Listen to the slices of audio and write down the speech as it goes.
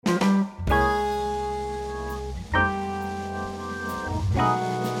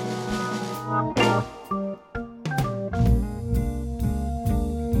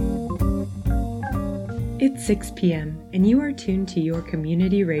6 p.m., and you are tuned to your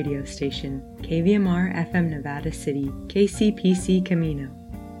community radio station, KVMR FM Nevada City, KCPC Camino.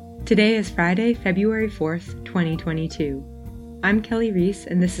 Today is Friday, February 4th, 2022. I'm Kelly Reese,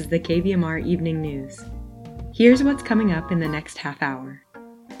 and this is the KVMR Evening News. Here's what's coming up in the next half hour.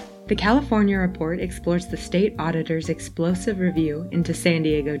 The California Report explores the state auditor's explosive review into San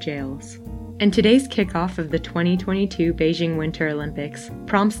Diego jails. And today's kickoff of the 2022 Beijing Winter Olympics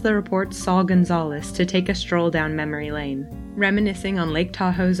prompts the report's Saul Gonzalez to take a stroll down memory lane, reminiscing on Lake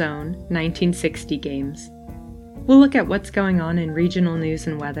Tahoe's own 1960 games. We'll look at what's going on in regional news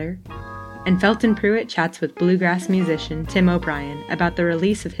and weather, and Felton Pruitt chats with bluegrass musician Tim O'Brien about the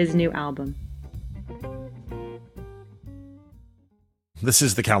release of his new album. This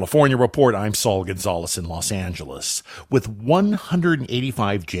is the California Report. I'm Saul Gonzalez in Los Angeles. With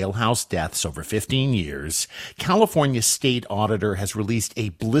 185 jailhouse deaths over 15 years, California's state auditor has released a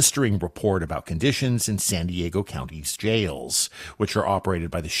blistering report about conditions in San Diego County's jails, which are operated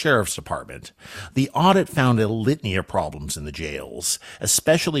by the Sheriff's Department. The audit found a litany of problems in the jails,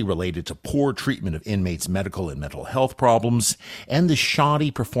 especially related to poor treatment of inmates' medical and mental health problems and the shoddy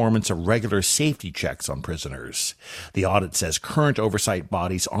performance of regular safety checks on prisoners. The audit says current oversight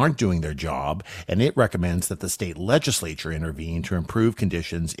bodies aren't doing their job, and it recommends that the state legislature intervene to improve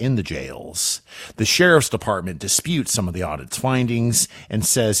conditions in the jails. The Sheriff's Department disputes some of the audit's findings and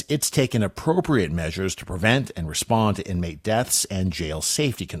says it's taken appropriate measures to prevent and respond to inmate deaths and jail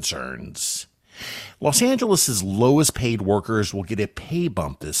safety concerns. Los Angeles' lowest paid workers will get a pay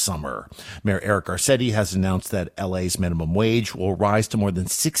bump this summer. Mayor Eric Garcetti has announced that LA's minimum wage will rise to more than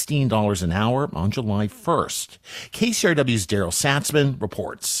 $16 an hour on July 1st. KCRW's Daryl Satzman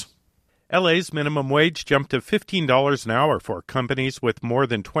reports. LA's minimum wage jumped to $15 an hour for companies with more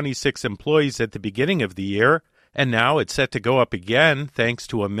than 26 employees at the beginning of the year, and now it's set to go up again thanks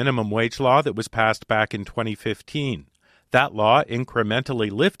to a minimum wage law that was passed back in 2015. That law incrementally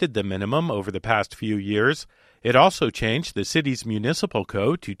lifted the minimum over the past few years. It also changed the city's municipal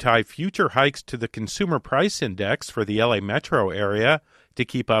code to tie future hikes to the Consumer Price Index for the LA metro area to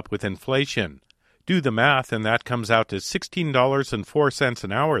keep up with inflation. Do the math, and that comes out to $16.04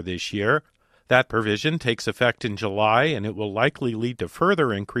 an hour this year. That provision takes effect in July, and it will likely lead to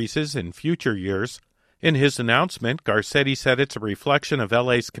further increases in future years. In his announcement, Garcetti said it's a reflection of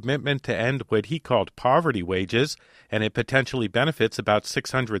LA's commitment to end what he called poverty wages, and it potentially benefits about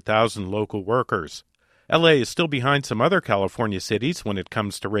 600,000 local workers. LA is still behind some other California cities when it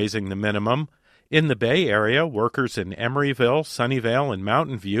comes to raising the minimum. In the Bay Area, workers in Emeryville, Sunnyvale, and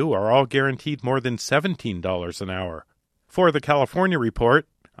Mountain View are all guaranteed more than $17 an hour. For the California Report,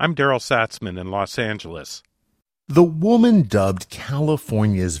 I'm Daryl Satzman in Los Angeles. The woman dubbed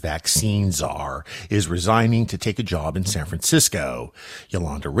California's vaccine czar is resigning to take a job in San Francisco.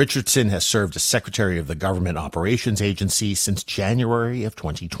 Yolanda Richardson has served as secretary of the Government Operations Agency since January of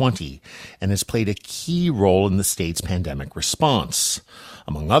 2020 and has played a key role in the state's pandemic response.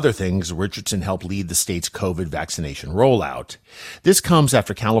 Among other things, Richardson helped lead the state's COVID vaccination rollout. This comes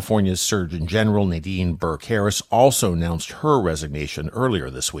after California's Surgeon General Nadine Burke-Harris also announced her resignation earlier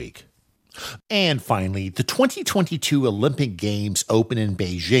this week. And finally, the 2022 Olympic Games open in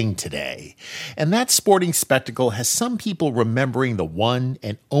Beijing today. And that sporting spectacle has some people remembering the one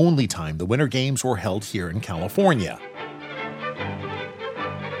and only time the Winter Games were held here in California.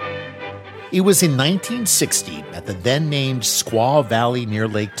 It was in 1960 at the then-named Squaw Valley near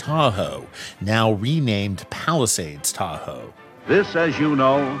Lake Tahoe, now renamed Palisades Tahoe. This, as you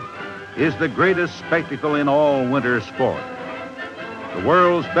know, is the greatest spectacle in all winter sport. The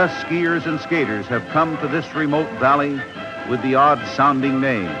world's best skiers and skaters have come to this remote valley with the odd-sounding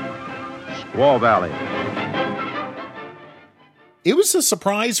name, Squaw Valley. It was a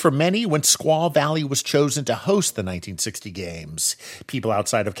surprise for many when Squaw Valley was chosen to host the 1960 Games. People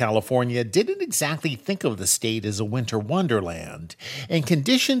outside of California didn't exactly think of the state as a winter wonderland, and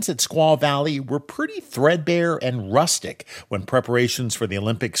conditions at Squaw Valley were pretty threadbare and rustic when preparations for the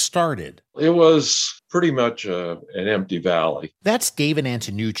Olympics started. It was pretty much an empty valley. That's David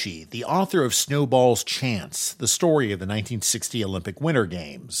Antonucci, the author of Snowball's Chance, the story of the 1960 Olympic Winter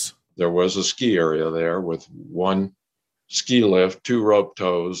Games. There was a ski area there with one ski lift, 2 rope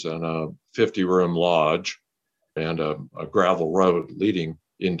tows, and a 50-room lodge, and a gravel road leading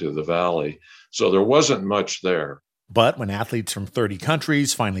into the valley. So there wasn't much there. But when athletes from 30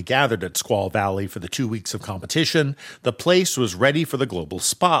 countries finally gathered at Squaw Valley for the 2 weeks of competition, the place was ready for the global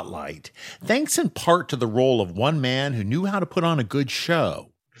spotlight, thanks in part to the role of one man who knew how to put on a good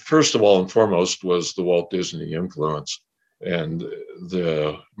show. First of all and foremost was the Walt Disney influence. and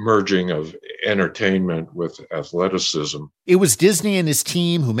the merging of entertainment with athleticism. It was Disney and his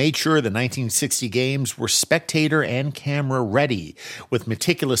team who made sure the 1960 games were spectator and camera ready, with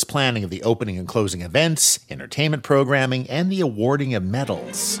meticulous planning of the opening and closing events, entertainment programming, and the awarding of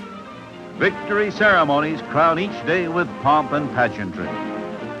medals. Victory ceremonies crown each day with pomp and pageantry.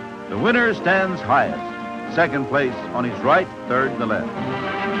 The winner stands highest, second place on his right, third the left.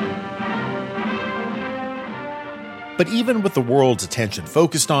 But even with the world's attention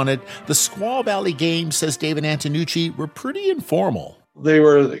focused on it, the Squaw Valley Games, says David Antonucci, were pretty informal. They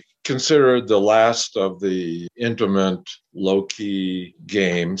were considered the last of the intimate, low-key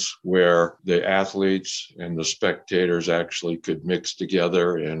games where the athletes and the spectators actually could mix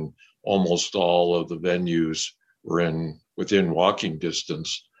together, and almost all of the venues were within walking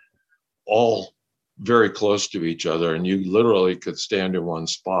distance, all very close to each other. And you literally could stand in one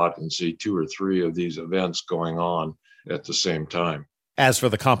spot and see 2 or 3 of these events going on at the same time. As for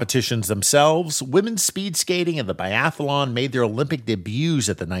the competitions themselves, women's speed skating and the biathlon made their Olympic debuts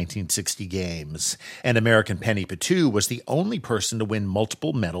at the 1960 Games. And American Penny Patu was the only person to win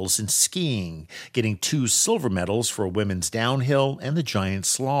multiple medals in skiing, getting 2 silver medals for women's downhill and the giant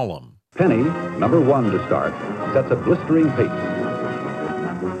slalom. Penny, number 1 to start, sets a blistering pace.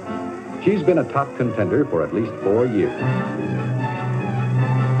 She's been a top contender for at least 4 years.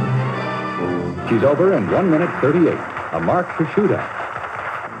 She's over in 1 minute 38, a mark to shoot at.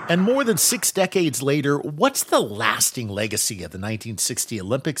 And more than 6 decades later, what's the lasting legacy of the 1960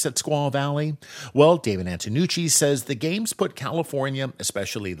 Olympics at Squaw Valley? Well, David Antonucci says the Games put California,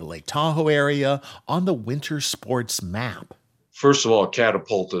 especially the Lake Tahoe area, on the winter sports map. First of all, it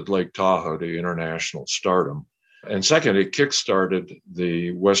catapulted Lake Tahoe to international stardom. And second, it kickstarted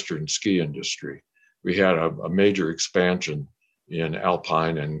the Western ski industry. We had a major expansion in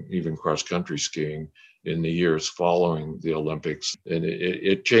alpine and even cross-country skiing in the years following the Olympics. And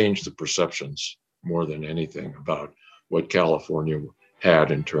it changed the perceptions more than anything about what California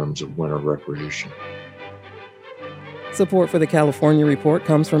had in terms of winter recreation. Support for the California Report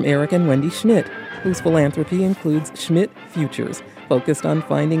comes from Eric and Wendy Schmidt, whose philanthropy includes Schmidt Futures, focused on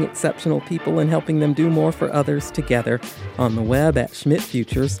finding exceptional people and helping them do more for others together, on the web at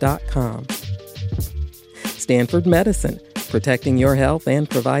schmidtfutures.com. Stanford Medicine, protecting your health and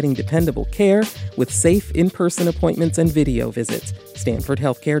providing dependable care with safe in-person appointments and video visits.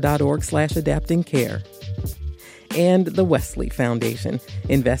 StanfordHealthcare.org/adaptingcare. And the Wesley Foundation,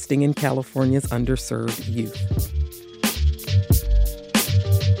 investing in California's underserved youth.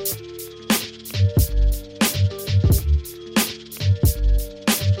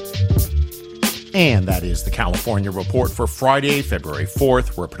 And that is the California Report for Friday, February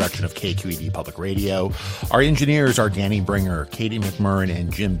 4th. We're a production of KQED Public Radio. Our engineers are Danny Bringer, Katie McMurrin,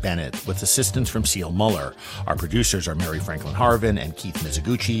 and Jim Bennett, with assistance from Seal Muller. Our producers are Mary Franklin Harvin and Keith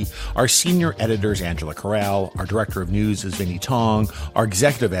Mizuguchi. Our senior editor is Angela Corral. Our director of news is Vinnie Tong. Our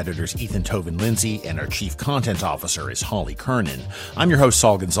executive editor is Ethan Tobin-Lindsay. And our chief content officer is Holly Kernan. I'm your host,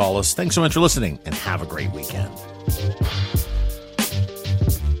 Saul Gonzalez. Thanks so much for listening, and have a great weekend.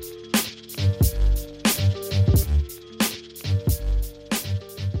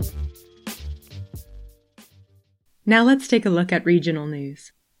 Now let's take a look at regional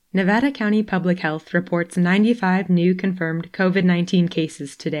news. Nevada County Public Health reports 95 new confirmed COVID-19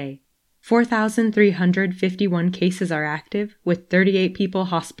 cases today. 4,351 cases are active, with 38 people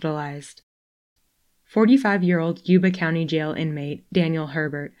hospitalized. 45-year-old Yuba County Jail inmate Daniel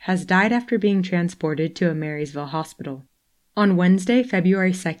Herbert has died after being transported to a Marysville hospital. On Wednesday,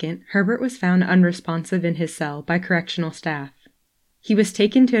 February 2nd, Herbert was found unresponsive in his cell by correctional staff. He was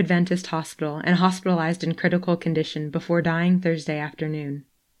taken to Adventist Hospital and hospitalized in critical condition before dying Thursday afternoon.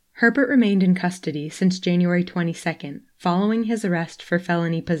 Herbert remained in custody since January 22nd, following his arrest for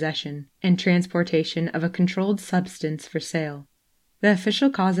felony possession and transportation of a controlled substance for sale. The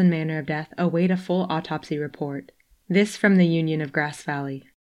official cause and manner of death await a full autopsy report. This from the Union of Grass Valley.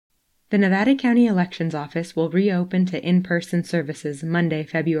 The Nevada County Elections Office will reopen to in-person services Monday,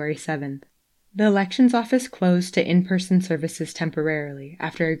 February 7th. The Elections Office closed to in-person services temporarily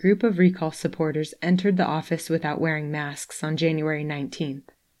after a group of recall supporters entered the office without wearing masks on January 19th.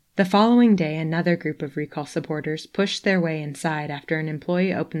 The following day, another group of recall supporters pushed their way inside after an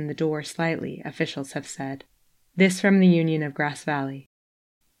employee opened the door slightly, officials have said. This from the Union of Grass Valley.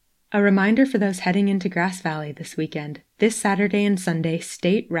 A reminder for those heading into Grass Valley this weekend. This Saturday and Sunday,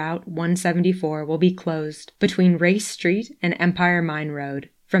 State Route 174 will be closed between Race Street and Empire Mine Road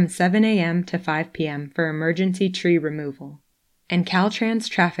from 7 a.m. to 5 p.m. for emergency tree removal. and Caltrans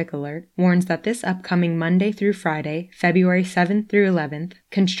Traffic Alert warns that this upcoming Monday through Friday, February 7th through 11th,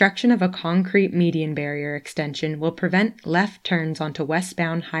 construction of a concrete median barrier extension will prevent left turns onto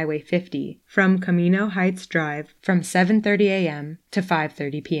westbound Highway 50 from Camino Heights Drive from 7:30 a.m. to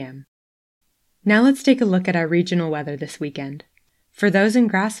 5:30 p.m. Now let's take a look at our regional weather this weekend. For those in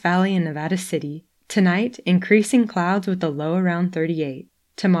Grass Valley and Nevada City, tonight, increasing clouds with a low around 38.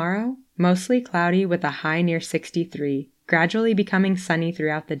 Tomorrow, mostly cloudy with a high near 63, gradually becoming sunny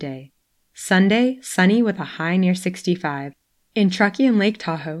throughout the day. Sunday, sunny with a high near 65. In Truckee and Lake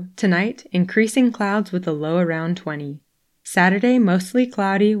Tahoe, tonight, increasing clouds with a low around 20. Saturday, mostly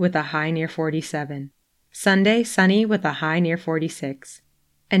cloudy with a high near 47. Sunday, sunny with a high near 46.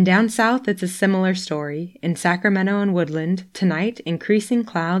 And down south, it's a similar story. In Sacramento and Woodland, tonight, increasing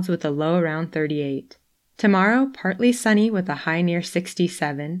clouds with a low around 38. Tomorrow, partly sunny with a high near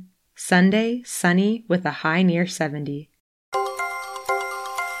 67. Sunday, sunny with a high near 70.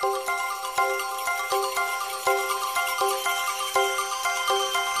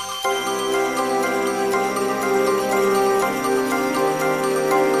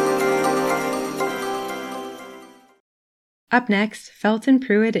 Up next, Felton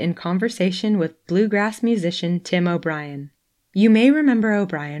Pruitt in conversation with bluegrass musician Tim O'Brien. You may remember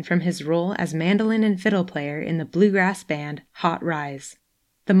O'Brien from his role as mandolin and fiddle player in the bluegrass band Hot Rise.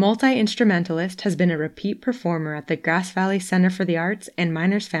 The multi-instrumentalist has been a repeat performer at the Grass Valley Center for the Arts and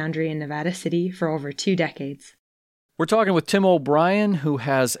Miners Foundry in Nevada City for over 2 decades. We're talking with Tim O'Brien, who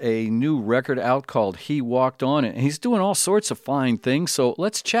has a new record out called He Walked On, and he's doing all sorts of fine things, so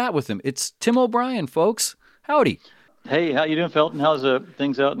let's chat with him. It's Tim O'Brien, folks. Howdy. Hey, how you doing, Felton? How's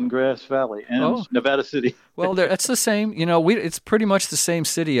things out in Grass Valley and Nevada City? Well, it's the same. You know, it's pretty much the same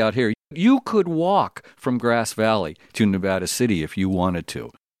city out here. You could walk from Grass Valley to Nevada City if you wanted to,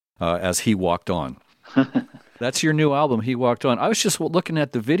 as He Walked On. That's your new album, He Walked On. I was just looking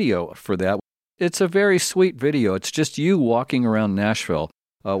at the video for that. It's a very sweet video. It's just you walking around Nashville.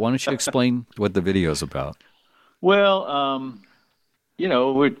 Why don't you explain what the video's about? Well, you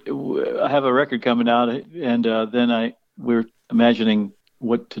know, I have a record coming out, and then we're imagining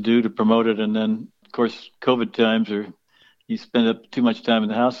what to do to promote it, and then, of course, COVID times, you spend up too much time in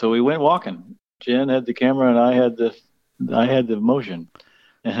the house, so we went walking. Jen had the camera, and I had the motion,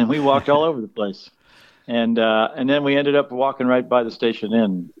 and we walked all over the place, and then we ended up walking right by the Station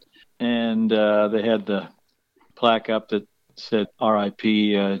Inn, and they had the plaque up that said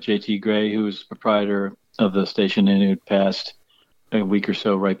R.I.P. J.T. Gray, who was proprietor of the Station Inn, who had passed a week or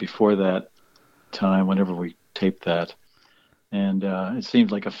so right before that time, whenever we taped that. And it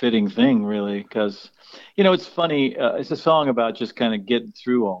seemed like a fitting thing, really, because, you know, it's funny. It's a song about just kind of getting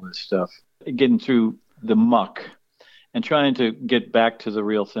through all this stuff, getting through the muck and trying to get back to the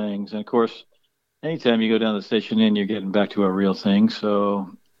real things. And, of course, anytime you go down the Station Inn, you're getting back to a real thing. So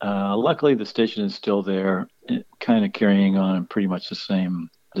luckily, the station is still there, kind of carrying on pretty much the same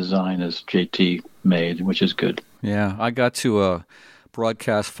design as JT made, which is good. Yeah, I got to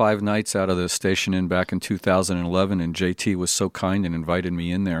broadcast 5 nights out of the Station Inn back in 2011, and JT was so kind and invited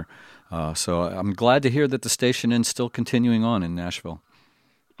me in there. So I'm glad to hear that the Station Inn's still continuing on in Nashville.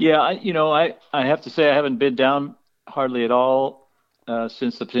 Yeah, I have to say I haven't been down hardly at all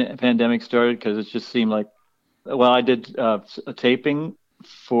since the pandemic started, because it just seemed like, well, I did a taping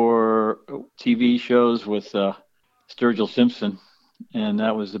for TV shows with Sturgill Simpson, and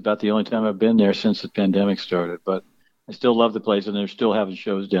that was about the only time I've been there since the pandemic started. But I still love the place, and they're still having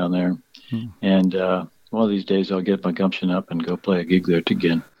shows down there. And one of these days I'll get my gumption up and go play a gig there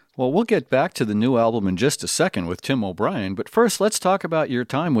again. Well, we'll get back to the new album in just a second with Tim O'Brien, but first let's talk about your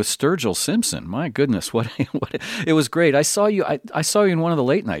time with Sturgill Simpson. My goodness, what it was great. I saw you in one of the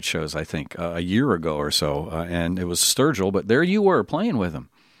late night shows, I think, a year ago or so, and it was Sturgill, but there you were playing with him.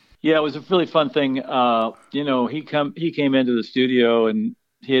 Yeah, it was a really fun thing. He came into the studio, and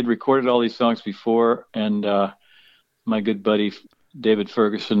he had recorded all these songs before, and my good buddy David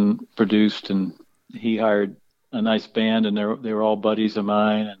Ferguson produced, and he hired a nice band, and they were all buddies of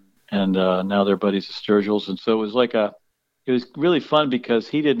mine, and now they're buddies of Sturgill's. And so it was really fun because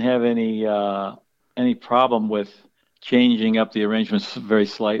he didn't have any problem with changing up the arrangements very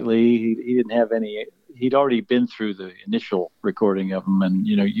slightly. He didn't have any. He'd already been through the initial recording of them, and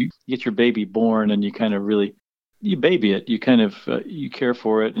you get your baby born, and you kind of really you baby it. You kind of you care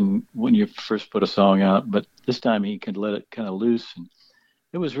for it, and when you first put a song out. But this time he could let it kind of loose, and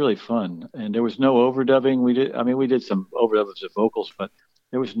it was really fun. And there was no overdubbing. We did some overdubs of vocals, but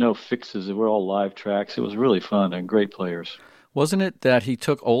there was no fixes. They were all live tracks. It was really fun and great players. Wasn't it that he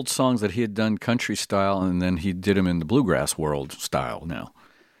took old songs that he had done country style, and then he did them in the bluegrass world style now?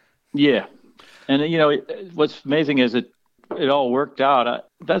 Yeah. And, what's amazing is that it all worked out.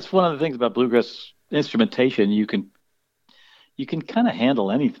 That's one of the things about bluegrass instrumentation. You can kind of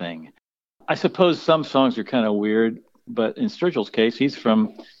handle anything. I suppose some songs are kind of weird, but in Sturgill's case, he's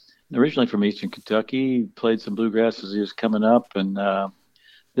originally from Eastern Kentucky. He played some bluegrass as he was coming up, and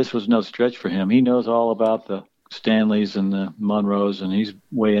this was no stretch for him. He knows all about the Stanleys and the Monroes, and he's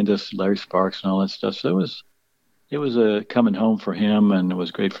way into Larry Sparks and all that stuff. So it was a coming home for him, and it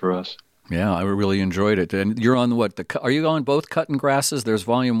was great for us. Yeah, I really enjoyed it. And you're on are you on both Cutting Grasses? There's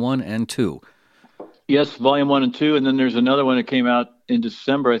Volume 1 and 2. Yes, Volume 1 and 2, and then there's another one that came out in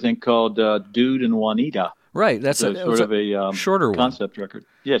December, I think, called Dude and Juanita. Right, that's sort of a shorter concept record.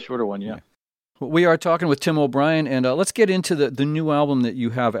 Yeah, shorter one, yeah. Well, we are talking with Tim O'Brien, and let's get into the new album that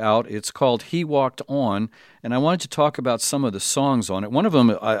you have out. It's called He Walked On, and I wanted to talk about some of the songs on it. One of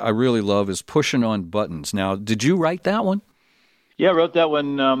them I really love is Pushing on Buttons. Now, did you write that one? Yeah, I wrote that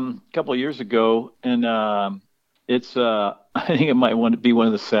one a couple of years ago, and it's I think it might want to be one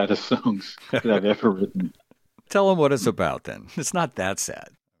of the saddest songs that I've ever written. Tell them what it's about, then. It's not that sad.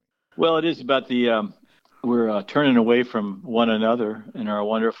 Well, it is about we're turning away from one another and our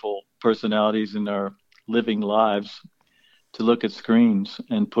wonderful personalities and our living lives to look at screens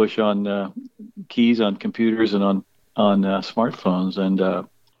and push on keys on computers and on smartphones. And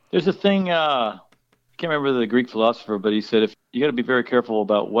there's a thing, I can't remember the Greek philosopher, but he said, if you got to be very careful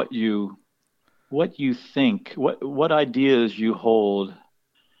about what you think, what ideas you hold.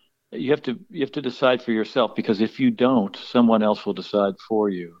 You have to decide for yourself, because if you don't, someone else will decide for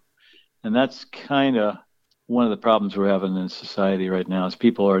you. And that's kind of one of the problems we're having in society right now, is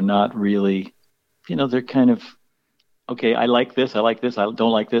people are not really, they're kind of, okay, I like this, I don't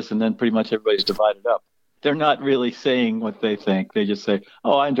like this, and then pretty much everybody's divided up. They're not really saying what they think. They just say,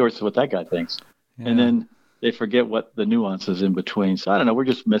 oh, I endorse what that guy thinks. Yeah. And then they forget what the nuances in between. So I don't know, we're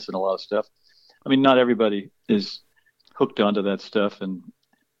just missing a lot of stuff. I mean, not everybody is hooked onto that stuff, and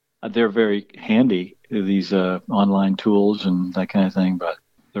they're very handy, these online tools and that kind of thing, but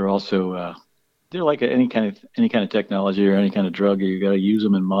they're also they're like any kind of technology or any kind of drug. You got to use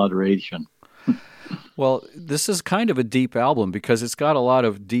them in moderation. Well, this is kind of a deep album because it's got a lot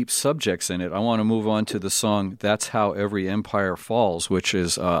of deep subjects in it. I want to move on to the song "That's How Every Empire Falls," which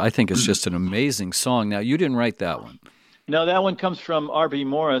is I think is just an amazing song. Now, you didn't write that one. No, that one comes from R.B.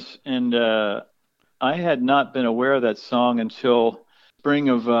 Morris, and I had not been aware of that song until spring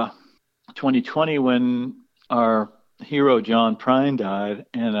of 2020 when our hero John Prine died,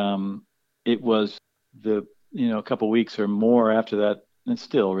 and it was a couple weeks or more after that, and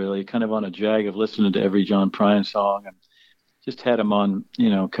still really kind of on a jag of listening to every John Prine song, and just had him on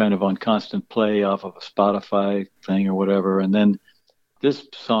kind of on constant play off of a Spotify thing or whatever. And then this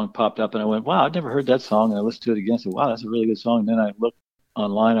song popped up, and I went, wow, I've never heard that song. And I listened to it again and said, wow, that's a really good song. And then I looked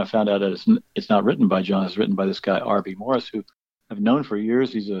online, I found out that it's not written by John, it's written by this guy R.B. Morris, who I've known for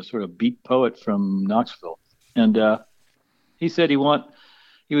years. He's a sort of beat poet from Knoxville, and he said he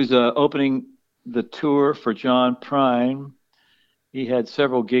was opening the tour for John Prine. He had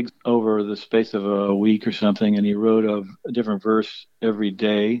several gigs over the space of a week or something, and he wrote a different verse every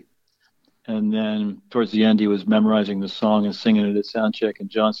day. And then towards the end, he was memorizing the song and singing it at soundcheck. And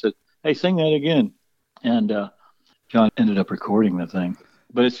John said, "Hey, sing that again." And John ended up recording the thing.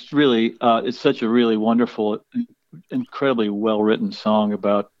 But it's really, it's such a really wonderful, incredibly well-written song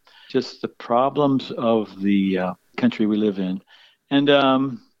about just the problems of the country we live in. And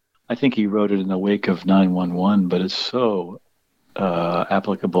I think he wrote it in the wake of 9/11, but it's so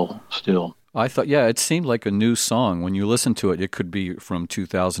applicable still. I thought, it seemed like a new song. When you listen to it, it could be from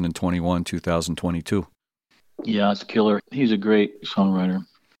 2021, 2022. Yeah, it's killer. He's a great songwriter.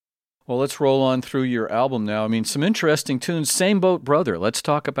 Well, let's roll on through your album now. I mean, some interesting tunes. Same Boat Brother. Let's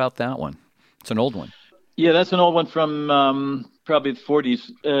talk about that one. It's an old one. Yeah, that's an old one from probably the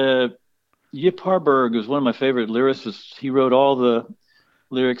 40s. Yip Harburg was one of my favorite lyricists. He wrote all the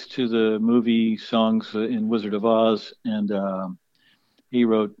lyrics to the movie songs in Wizard of Oz, and he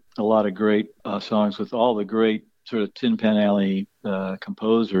wrote a lot of great songs with all the great sort of Tin Pan Alley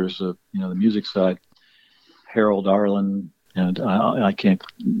composers of the music side. Harold Arlen, and I can't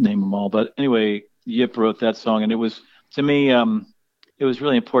name them all, but anyway, Yip wrote that song, and it was, to me, it was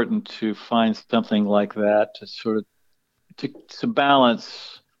really important to find something like that to sort of to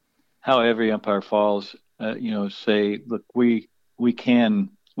balance how every empire falls. Say, look, we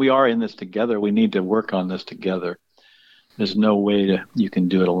are in this together. We need to work on this together. There's no way you can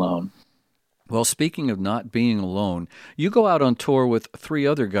do it alone. Well, speaking of not being alone, you go out on tour with 3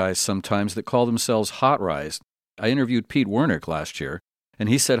 other guys sometimes that call themselves Hot Rise. I interviewed Pete Wernick last year, and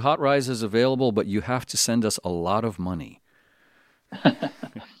he said Hot Rise is available, but you have to send us a lot of money.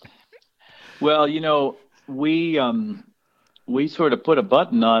 Well, we we sort of put a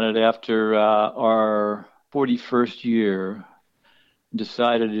button on it after our 41st year,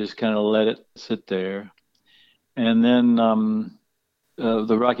 decided to just kind of let it sit there. And then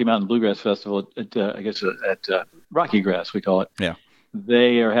the Rocky Mountain Bluegrass Festival, at Rocky Grass, we call it. Yeah.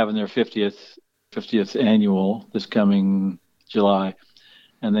 They are having their 50th annual this coming July.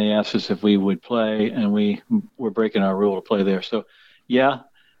 And they asked us if we would play, and we were breaking our rule to play there. So, yeah,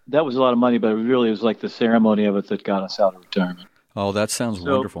 that was a lot of money, but it really was like the ceremony of it that got us out of retirement. Oh, that sounds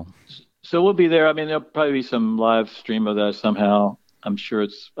wonderful. So we'll be there. I mean, there'll probably be some live stream of that somehow.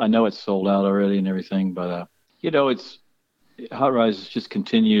 I know it's sold out already and everything, but, it's Hot Rises just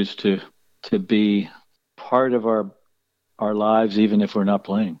continues to be part of our lives, even if we're not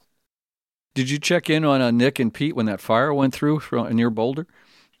playing. Did you check in on Nick and Pete when that fire went through near Boulder?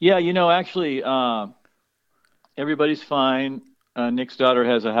 Yeah, actually, everybody's fine. Nick's daughter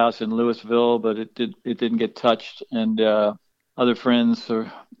has a house in Louisville, but it didn't get touched, and other friends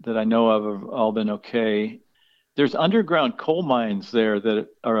that I know of have all been okay. There's underground coal mines there that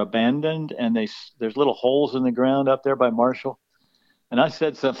are abandoned, and there's little holes in the ground up there by Marshall. And I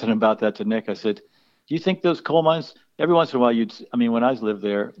said something about that to Nick. I said, "Do you think those coal mines? Every once in a while, when I lived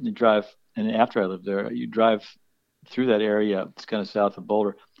there, you drive, and after I lived there, you drive through that area. It's kind of south of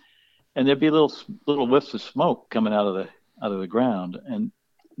Boulder, and there'd be little whiffs of smoke coming out of the ground, and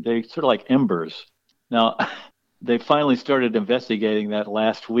they sort of like embers. Now, they finally started investigating that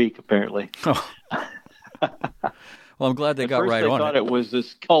last week, apparently. Oh. Well, I'm glad they got right on it. They thought it was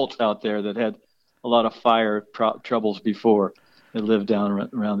this cult out there that had a lot of fire troubles before. They lived down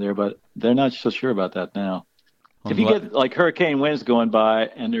around there, but they're not so sure about that now. If you get like hurricane winds going by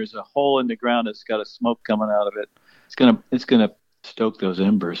and there's a hole in the ground that's got a smoke coming out of it, it's gonna stoke those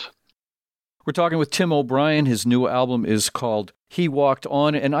embers. We're talking with Tim O'Brien. His new album is called He Walked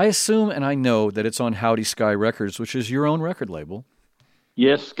On, and I assume and I know that it's on Howdy Sky Records, which is your own record label.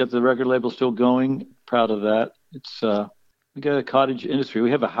 Yes, got the record label still going. Proud of that. It's we got a cottage industry.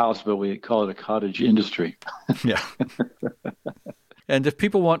 We have a house, but we call it a cottage industry. Yeah. And if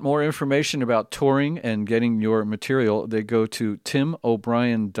people want more information about touring and getting your material, they go to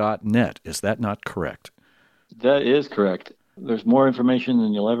timobrien.net. Is that not correct? That is correct. There's more information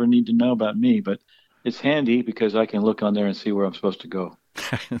than you'll ever need to know about me, but it's handy because I can look on there and see where I'm supposed to go.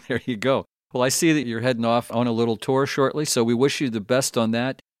 There you go. Well, I see that you're heading off on a little tour shortly, so we wish you the best on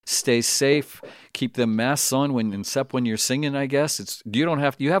that. Stay safe. Keep them masks on except when you're singing, I guess.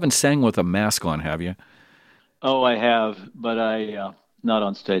 You haven't sang with a mask on, have you? Oh, I have, but not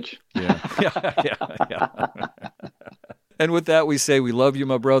on stage. Yeah. Yeah. And with that, we say we love you,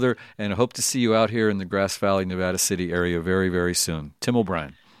 my brother, and hope to see you out here in the Grass Valley, Nevada City area very, very soon. Tim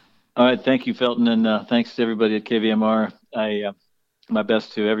O'Brien. All right. Thank you, Felton, and thanks to everybody at KVMR. My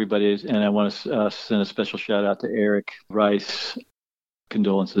best to everybody, and I want to send a special shout out to Eric Rice.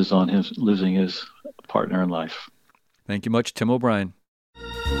 Condolences on his losing his partner in life. Thank you much, Tim O'Brien.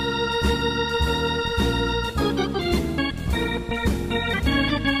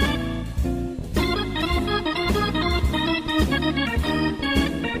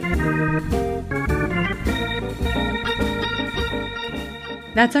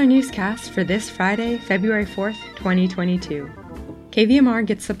 That's our newscast for this Friday, February 4th, 2022. KVMR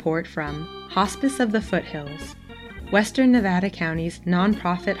gets support from Hospice of the Foothills, Western Nevada County's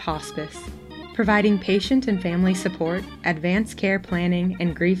nonprofit hospice, providing patient and family support, advanced care planning,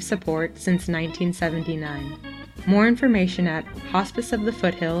 and grief support since 1979. More information at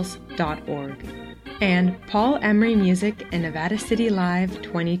hospiceofthefoothills.org. And Paul Emery Music and Nevada City Live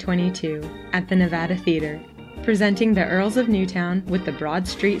 2022 at the Nevada Theater, presenting the Earls of Newtown with the Broad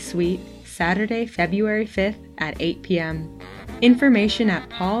Street Suite, Saturday, February 5th at 8 p.m. Information at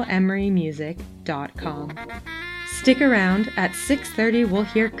paulemerymusic.com. Stick around. At 6:30, we'll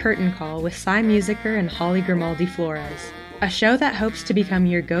hear Curtain Call with Cy Musiker and Holly Grimaldi Flores, a show that hopes to become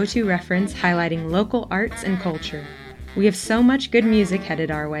your go-to reference highlighting local arts and culture. We have so much good music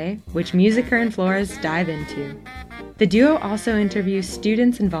headed our way, which Musiker and Flores dive into. The duo also interviews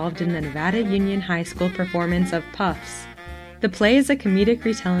students involved in the Nevada Union High School performance of Puffs. The play is a comedic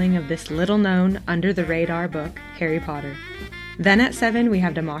retelling of this little-known, under-the-radar book, Harry Potter. Then at 7, we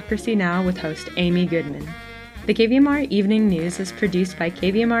have Democracy Now! With host Amy Goodman. The KVMR Evening News is produced by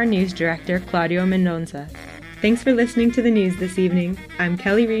KVMR News Director Claudio Mendonza. Thanks for listening to the news this evening. I'm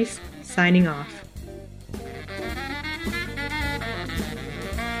Kelly Reese, signing off.